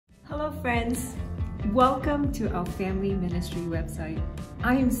Hello friends, welcome to our Family Ministry website.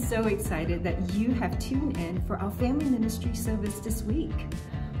 I am so excited that you have tuned in for our Family Ministry service this week.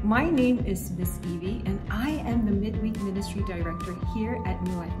 My name is Miss Evie and I am the Midweek Ministry Director here at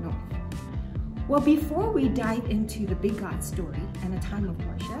New Life North. Well, before we dive into the Big God story and a time of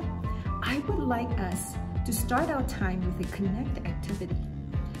worship, I would like us to start our time with a connect activity.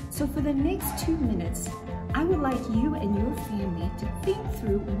 So for the next 2 minutes, I would like you and your family to think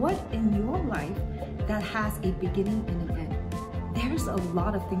through what in your life that has a beginning and an end. There's a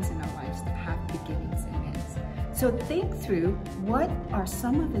lot of things in our lives that have beginnings and ends. So think through what are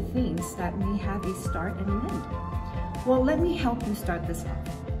some of the things that may have a start and an end. Well, let me help you start this off.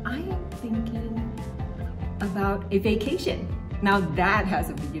 I am thinking about a vacation. Now that has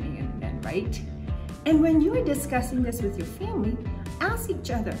a beginning and an end, right? And when you're discussing this with your family, ask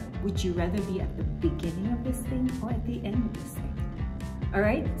each other, would you rather be at the beginning of this thing or at the end of this thing? All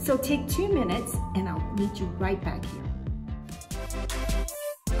right, so take 2 minutes and I'll meet you right back here.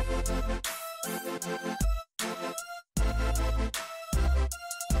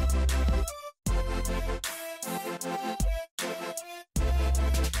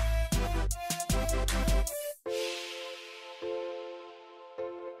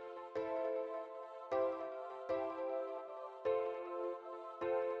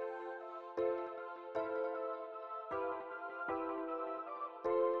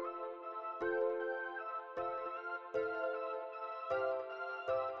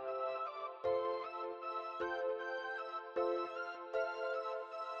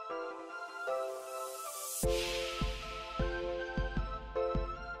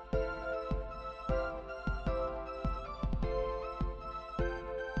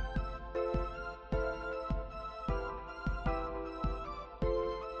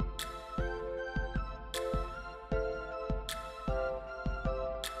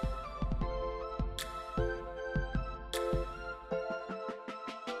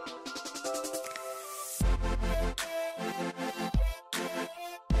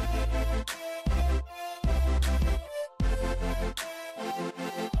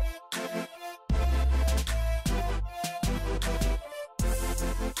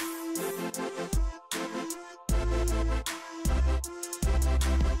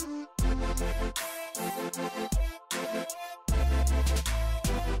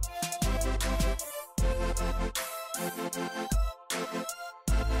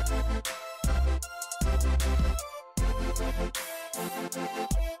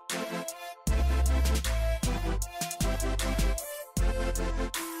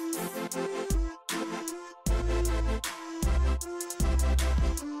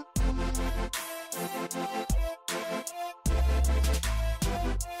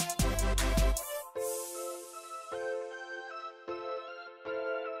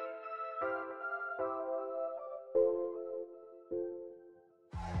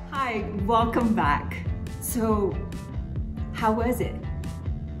 Hi, welcome back. So, how was it?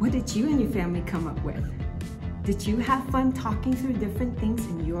 What did you and your family come up with? Did you have fun talking through different things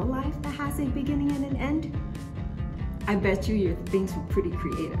in your life that has a beginning and an end? I bet you your things were pretty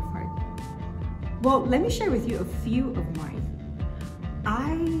creative, right? Well, let me share with you a few of mine.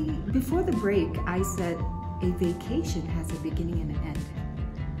 Before the break, I said a vacation has a beginning and an end.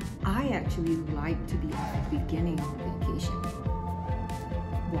 I actually like to be at the beginning of a vacation.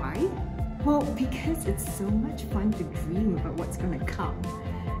 Why? Well, because it's so much fun to dream about what's going to come.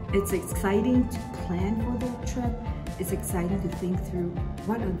 It's exciting to plan for the trip. It's exciting to think through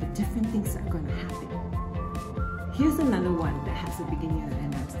what are the different things that are going to happen. Here's another one that has a beginning and an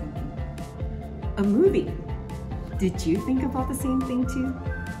end. I was thinking, a movie. Did you think about the same thing too?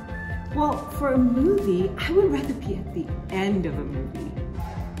 Well, for a movie, I would rather be at the end of a movie.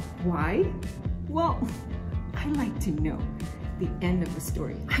 Why? Well, I like to know the end of the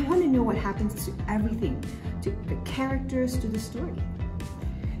story. I want to know what happens to everything, to the characters, to the story.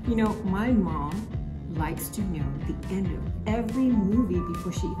 You know, my mom likes to know the end of every movie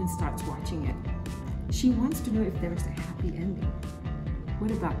before she even starts watching it. She wants to know if there is a happy ending.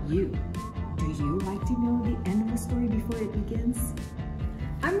 What about you? Do you like to know the end of the story before it begins?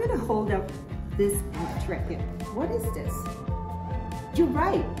 I'm going to hold up this image right here. What is this? You're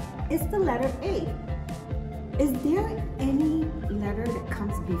right, it's the letter A. Is there any letter that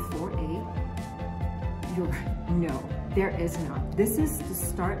comes before A? You're right. No, there is not. This is the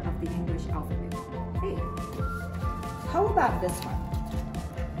start of the English alphabet. A. How about this one?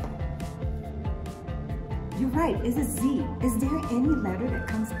 You're right, it's a Z. Is there any letter that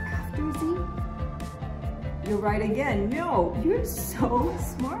comes after Z? You're right again. No, you're so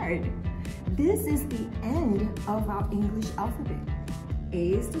smart. This is the end of our English alphabet.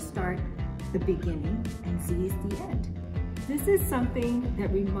 A is the start, the beginning, and Z is the end. This is something that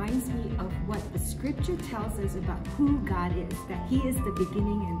reminds me of what the scripture tells us about who God is, that He is the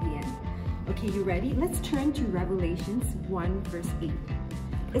beginning and the end. Okay, you ready? Let's turn to Revelations 1 verse 8.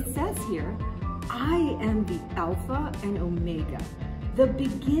 It says here, I am the Alpha and Omega, the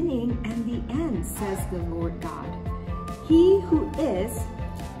beginning and the end, says the Lord God. He who is,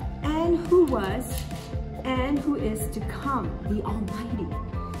 and who was, and who is to come, the Almighty.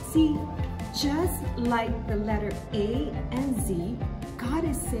 See, just like the letter A and Z, God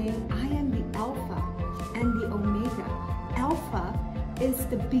is saying, I am the Alpha and the Omega. Alpha is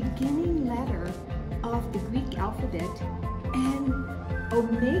the beginning letter of the Greek alphabet, and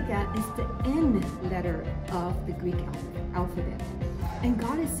Omega is the end letter of the Greek alphabet. And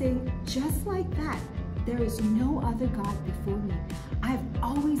God is saying, just like that, there is no other God before me. I've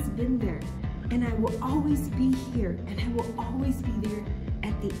always been there, and I will always be here, and I will always be there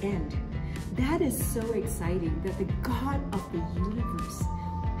at the end. That is so exciting, that the God of the universe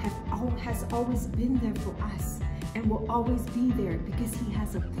has always been there for us and will always be there because He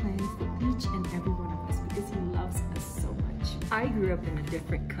has a plan for each and every one of us, because He loves us so much. I grew up in a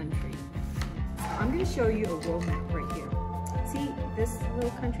different country. So I'm going to show you a world map right here. See this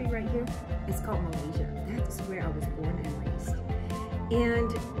little country right here? It's called Malaysia. That is where I was born and raised. And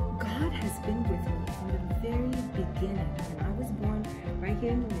God has been with me from the very beginning. When I was born right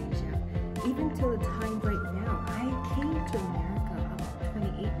here in Malaysia, even till the time right now, I came to America about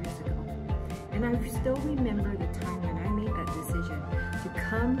 28 years ago. And I still remember the time when I made that decision to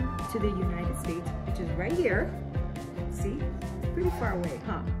come to the United States, which is right here. See, it's pretty far away,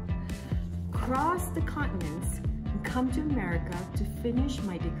 huh? Cross the continents and come to America to finish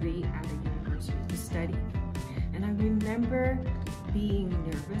my degree at a university to study. And I remember being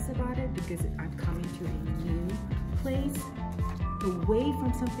nervous about it because I'm coming to a new place, away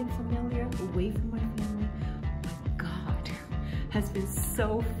from something familiar, away from my family. But God has been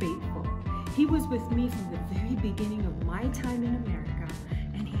so faithful. He was with me from the very beginning of my time in America,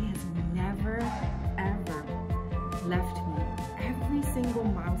 and He has never, ever left me. Every single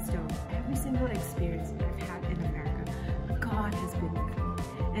milestone, every single experience that I've had in America, God has been with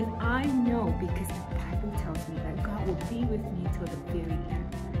me. And I know, because the Bible tells me, that God will be with me till the very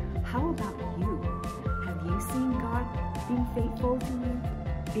end. How about you? Have you seen God being faithful to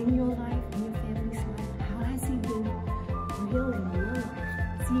you in your life, in your family's life? How has He been real in your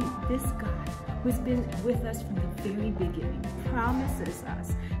life? See, this God who's been with us from the very beginning promises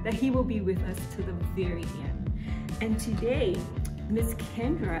us that He will be with us to the very end. And today, Miss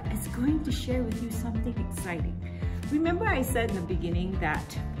Kendra is going to share with you something exciting. Remember I said in the beginning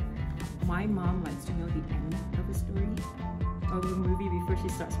that my mom likes to know the end of a story or a movie before she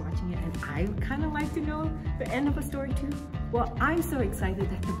starts watching it, and I kind of like to know the end of a story too. Well, I'm so excited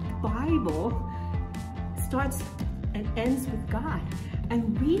that the Bible starts and ends with God,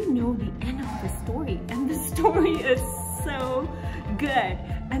 and we know the end of the story, and the story is so good.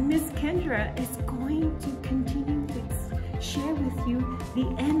 And Miss Kendra is going to continue to share with you the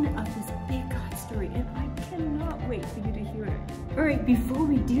end of this big God story, and I cannot wait for you to hear it. All right, before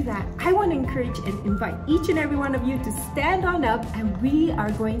we do that, I want to encourage and invite each and every one of you to stand on up, and we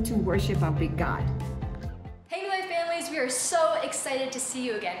are going to worship our big God. Hey, my families, we are so excited to see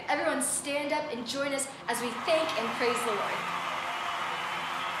you again. Everyone stand up and join us as we thank and praise the Lord.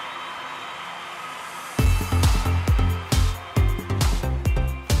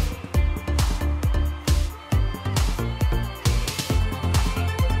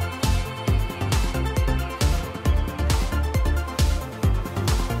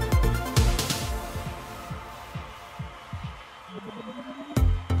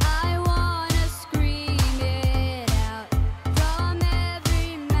 From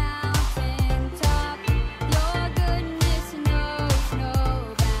every mountain top, your goodness knows.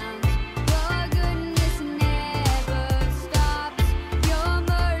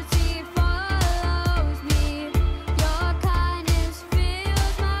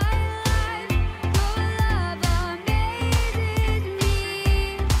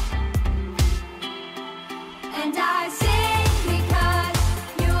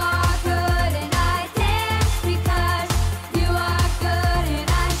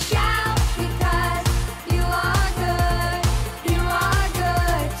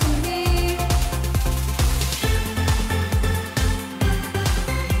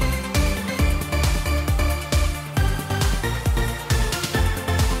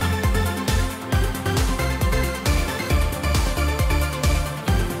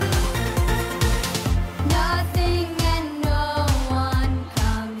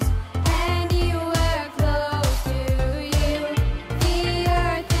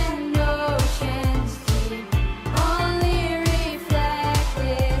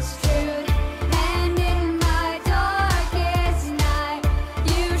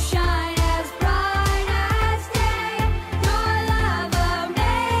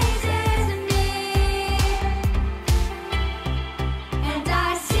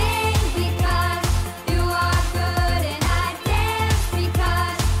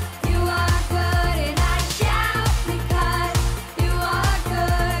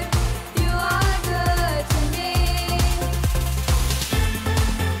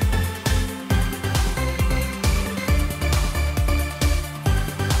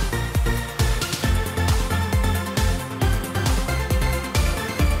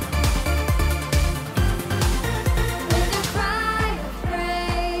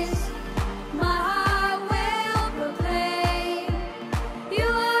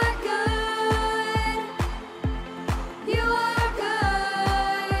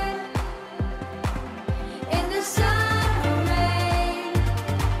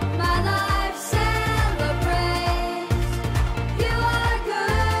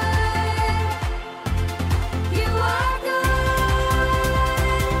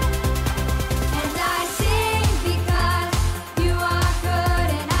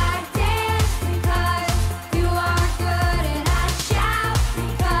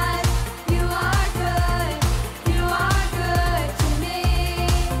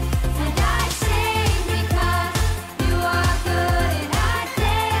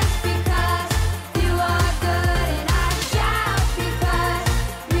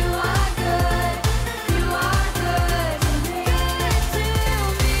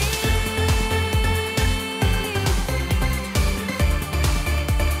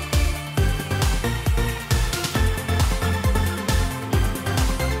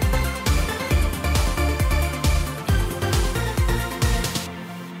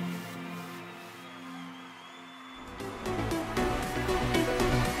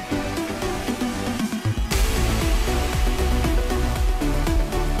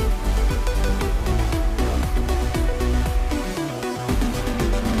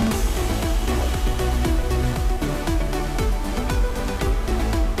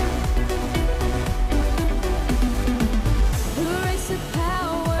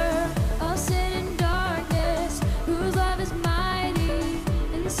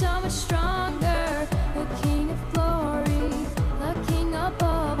 much stronger, the King of glory, the King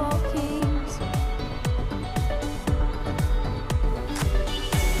above all kings,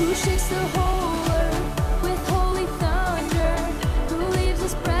 who shakes the whole earth with holy thunder, who leaves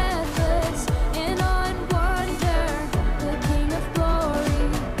us breathless in awe and wonder, the King of glory,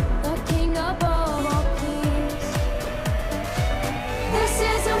 the King above all kings. This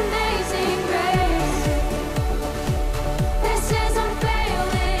is amazing grace. This is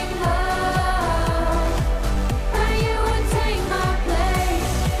unfailing love. That you would take my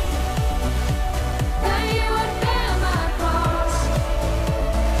place, that you would bear my cross,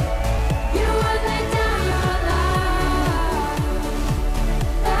 you would lay down your life,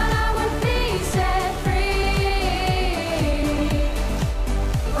 that I would be set free.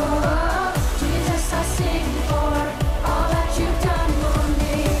 Oh, Jesus, I sing for all that you've done for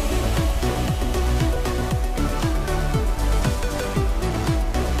me.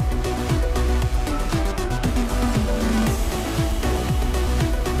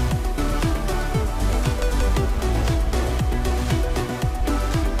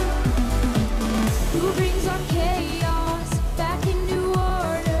 Who brings our chaos back into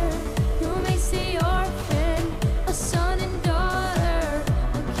order? Who makes the orphan a son and daughter?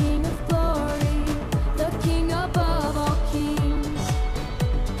 The King of glory, the King above all kings,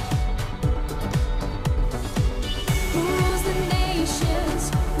 who rules the nations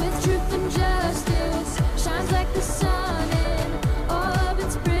with truth and justice, shines like the sun in all of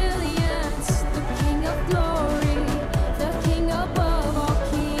its brilliance. The King of glory, the King above all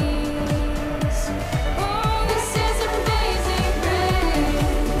kings. Oh, this is amazing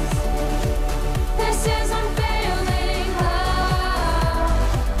grace. This is unfailing love.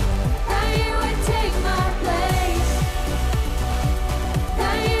 That you would take my place,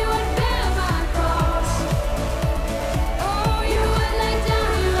 that you would bear my cross. Oh, you would lay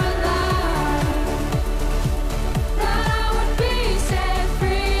down your life, that I would be set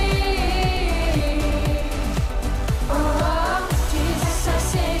free. Oh, Jesus, I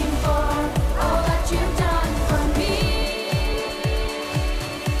sing for all that you've done for me.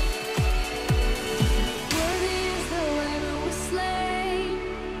 Worthy is the Lamb who was slain.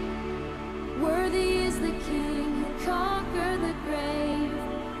 Worthy is the King who conquered the grave.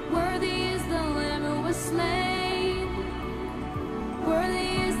 Worthy is the Lamb who was slain.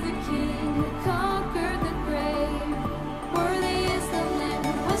 Worthy is the King who conquered the grave. Worthy is the Lamb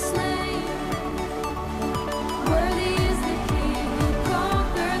who was slain. Worthy is the King who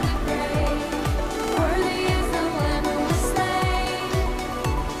conquered the grave. Worthy is the Lamb who was slain.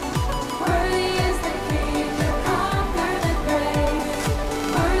 Worthy is the King who conquered the grave.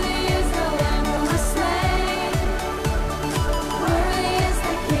 Worthy is the Lamb who was slain. Worthy is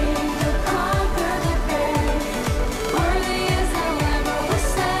the King who conquered the grave. Worthy is the Lamb who was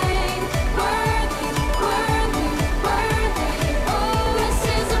slain. Worthy, worthy, worthy. Oh, this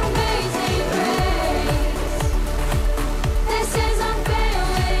is amazing grace. This is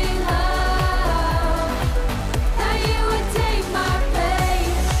unfailing love. That you would take my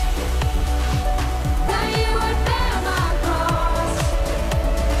place, that you would bear my cross.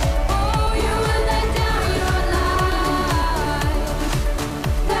 Oh, you would lay down your life,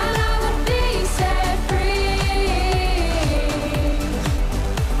 that I would be set free.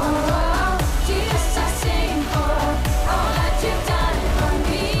 Oh, Jesus, I sing for all that you've done for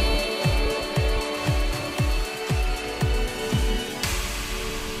me.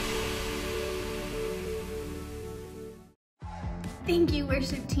 Thank you,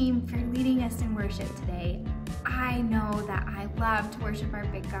 worship team, for leading us in worship today. I know that I love to worship our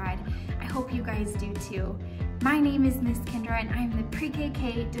big God. I hope you guys do too. My name is Miss Kendra, and I'm the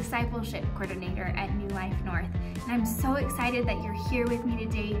Pre-KK Discipleship Coordinator at New Life North. And I'm so excited that you're here with me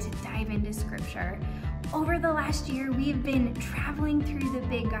today to dive into Scripture. Over the last year, we've been traveling through the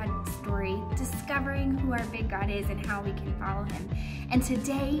big God story, discovering who our big God is and how we can follow him. And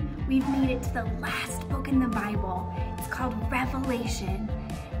today, we've made it to the last book in the Bible. It's called Revelation.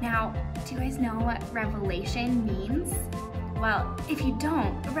 Now, do you guys know what revelation means? Well, if you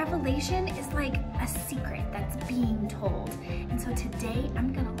don't, a revelation is like a secret that's being told. And so today,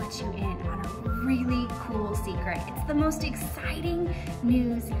 I'm gonna let you in on a really cool secret. It's the most exciting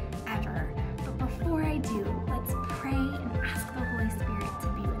news ever. But before I do, let's pray and ask the Holy Spirit to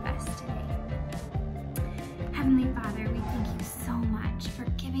be with us today. Heavenly Father, we thank you so much for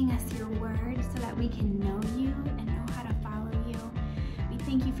giving us your word so that we can know you and know how to follow you. We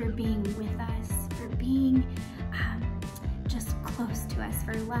thank you for being with us, for being just close to us,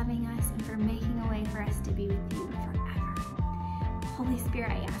 for loving us, and for making a way for us to be with you forever. Holy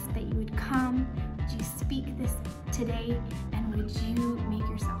Spirit, I ask that you would come, would you speak this today, and would you make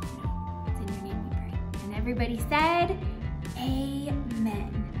yourself known? Everybody said,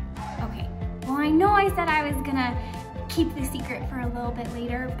 amen. Okay, well, I know I said I was gonna keep the secret for a little bit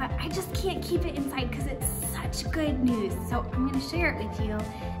later, but I just can't keep it inside because it's such good news. So I'm gonna share it with you,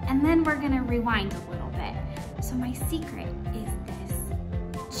 and then we're gonna rewind a little bit. So my secret is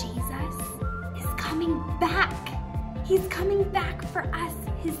this: Jesus is coming back. He's coming back for us,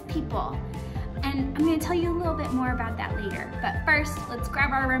 his people. And I'm gonna tell you a little bit more about that later. But first, let's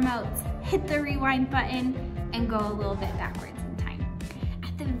grab our remotes, hit the rewind button, and go a little bit backwards in time.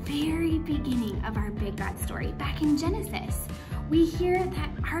 At the very beginning of our big God story, back in Genesis, we hear that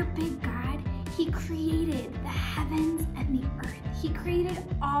our big God, he created the heavens and the earth. He created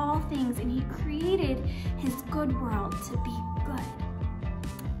all things, and he created his good world to be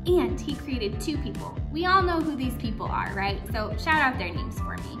good. And he created two people. We all know who these people are, right? So shout out their names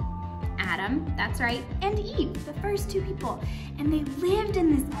for me. Adam, that's right, and Eve, the first two people. And they lived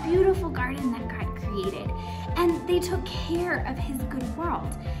in this beautiful garden that God created. And they took care of his good world.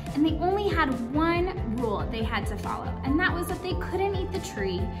 And they only had one rule they had to follow, and that was that they couldn't eat the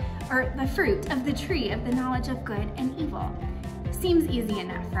tree, or the fruit of the tree of the knowledge of good and evil. Seems easy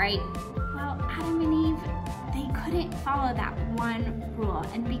enough, right? Well, Adam and Eve, they couldn't follow that one rule.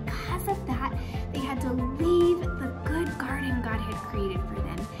 And because of that, they had to leave the good garden God had created for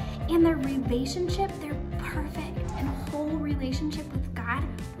them. And their relationship, their perfect and whole relationship with God,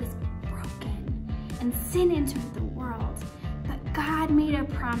 was broken, and sin entered the world. But God made a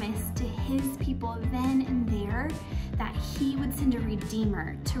promise to his people then and there that he would send a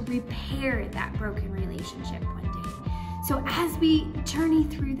redeemer to repair that broken relationship one day. So as we journey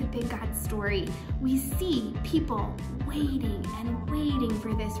through the big God story, we see people waiting and waiting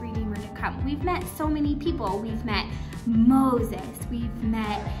for this redeemer to come. We've met so many people. We've met Moses, we've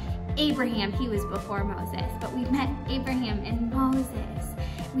met Abraham, he was before Moses, but we've met Abraham and Moses.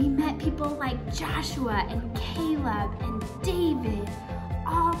 We met people like Joshua and Caleb and David,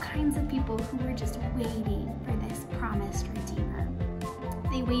 all kinds of people who were just waiting for this promised redeemer.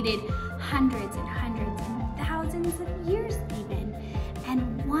 They waited hundreds and hundreds and thousands of years even,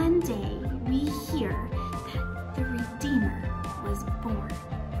 and one day we hear that the redeemer was born.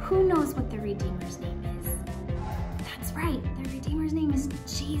 Who knows what the redeemer's name is? That's right, the redeemer's name is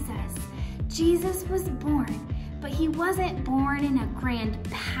Jesus. Jesus was born, but he wasn't born in a grand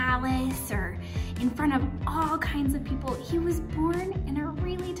palace or in front of all kinds of people. He was born in a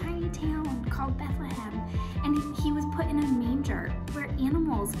really tiny town called Bethlehem, and he was put in a manger where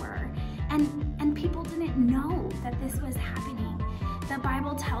animals were, and people didn't know that this was happening. The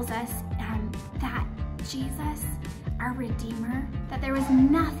Bible tells us that Jesus, our Redeemer, that there was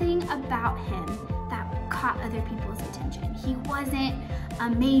nothing about him that caught other people's attention. He wasn't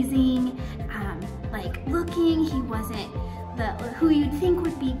amazing, like looking. He wasn't who you'd think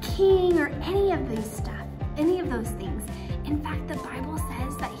would be king or any of those things. In fact, the Bible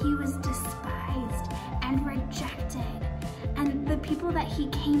says that he was despised and rejected. And the people that he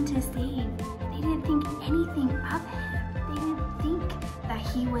came to save, they didn't think anything of him. They didn't think that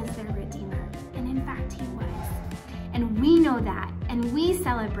he was their Redeemer. And in fact, he was. And we know that, and we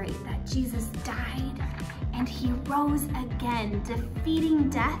celebrate that Jesus died and he rose again, defeating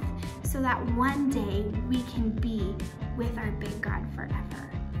death so that one day we can be with our big God forever.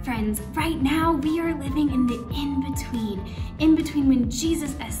 Friends, right now we are living in the in-between when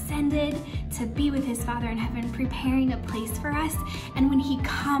Jesus ascended to be with his Father in heaven, preparing a place for us, and when he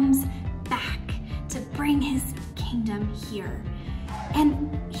comes back to bring his kingdom here.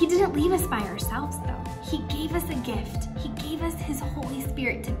 And he didn't leave us by ourselves though. He gave us a gift. He gave us his Holy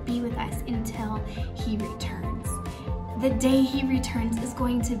Spirit to be with us until he returns. The day he returns is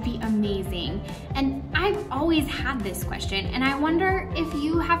going to be amazing. And I've always had this question, and I wonder if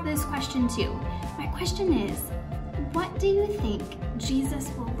you have this question too. My question is, what do you think Jesus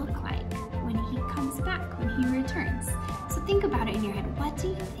will look like when he comes back, when he returns? So think about it in your head. What do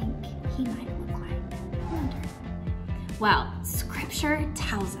you think he might look like? I wonder. Well, scripture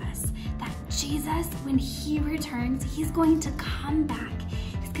tells us that Jesus, when he returns, he's going to come back.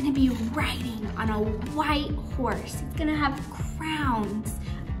 He's going to be riding on a white horse. He's going to have crowns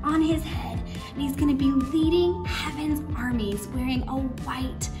on his head, and he's going to be leading heaven's armies wearing a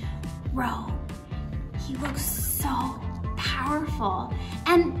white robe. He looks so powerful,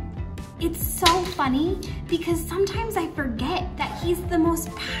 and it's so funny because sometimes I forget that he's the most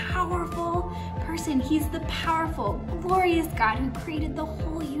powerful person. He's the powerful, glorious God who created the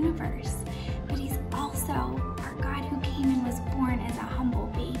whole universe. But he's also our God who came and was born as a humble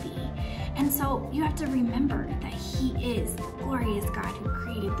baby. And so you have to remember that he is the glorious God who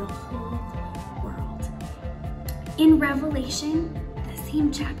created the whole world. In Revelation, the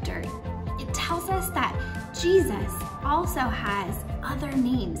same chapter, it tells us that Jesus also has other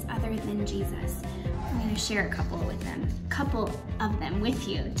names other than Jesus. I'm going to share a couple of them with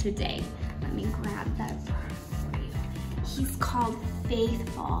you today. Let me grab that for you. He's called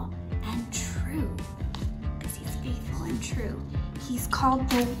faithful and true because he's faithful and true. He's called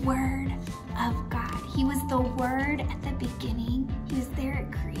the Word of God. He was the Word at the beginning. He was there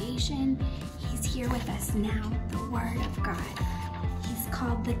at creation. He's here with us now, the Word of God. He's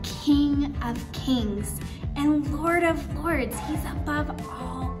called the King of Kings and Lord of Lords. He's above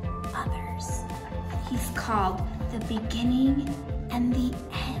all others. He's called the beginning and the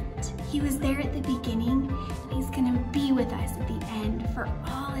end. He was there at the beginning, and he's going to be with us at the end for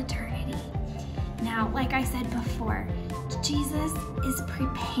all eternity. Now, like I said before, Jesus is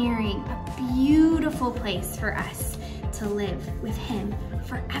preparing a beautiful place for us to live with him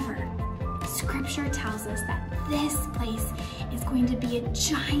forever. Scripture tells us that this place is going to be a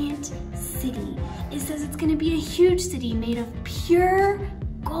giant city. It says it's going to be a huge city made of pure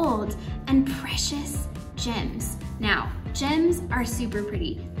gold and precious gems. Now, gems are super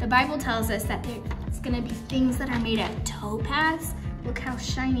pretty. The Bible tells us that it's going to be things that are made of topaz. Look how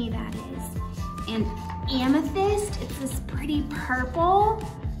shiny that is. And amethyst, it's this pretty purple.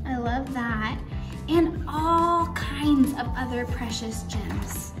 I love that. And all kinds of other precious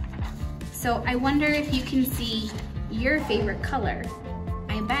gems. So I wonder if you can see your favorite color.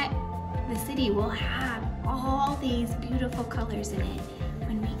 I bet the city will have all these beautiful colors in it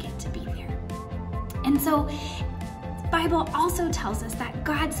when we get to be there. And so the Bible also tells us that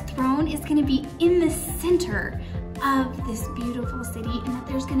God's throne is going to be in the center of this beautiful city, and that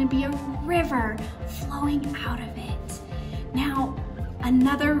there's going to be a river flowing out of it. Now,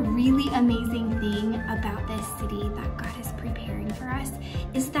 another really amazing thing about this city that God is preparing for us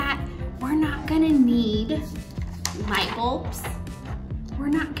is that we're not going to need light bulbs. We're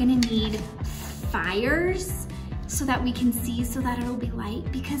not going to need fires so that we can see, so that it'll be light,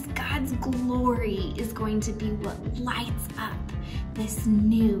 because God's glory is going to be what lights up this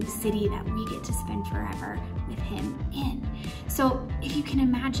new city that we get to spend forever with him in. So if you can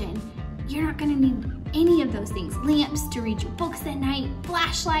imagine, you're not going to need any of those things. Lamps to read your books at night,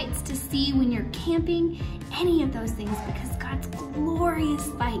 flashlights to see when you're camping, any of those things, because God's glorious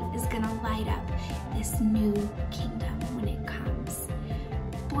light is going to light up this new kingdom when it comes.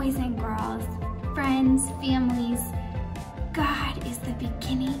 Boys and girls, friends, families, God is the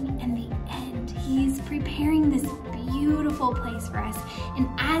beginning and the end. He's preparing this beautiful place for us. And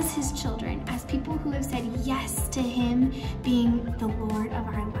as his children, as people who have said yes to him being the Lord of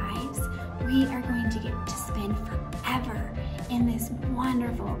our lives, we are going to get to spend forever in this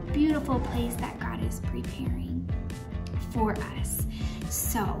wonderful, beautiful place that God is preparing for us.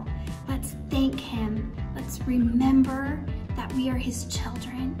 So let's thank him. Let's remember that we are his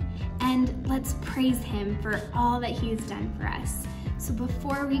children, and let's praise him for all that he has done for us. So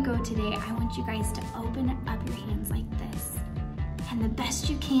before we go today, I want you guys to open up your hands like this. And the best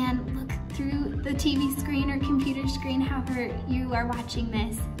you can, look through the TV screen or computer screen, however you are watching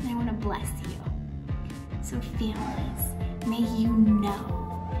this, and I want to bless you. So families, may you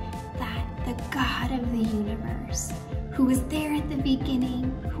know that the God of the universe, who was there at the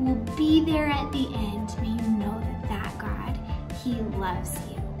beginning, who will be there at the end, may you know that that God, he loves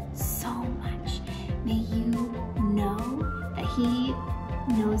you so much. May you know that he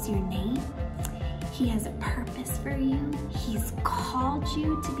knows your name. He has a purpose for you. He's called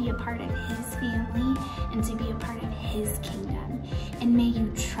you to be a part of his family and to be a part of his kingdom. And may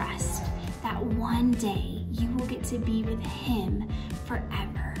you trust that one day you will get to be with him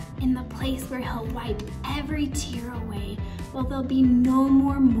forever, in the place where he'll wipe every tear away, where there'll be no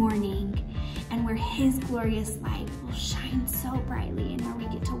more mourning, and where his glorious light will shine so brightly, and where we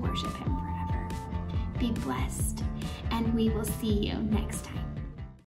get to worship him forever. Be blessed, and we will see you next time.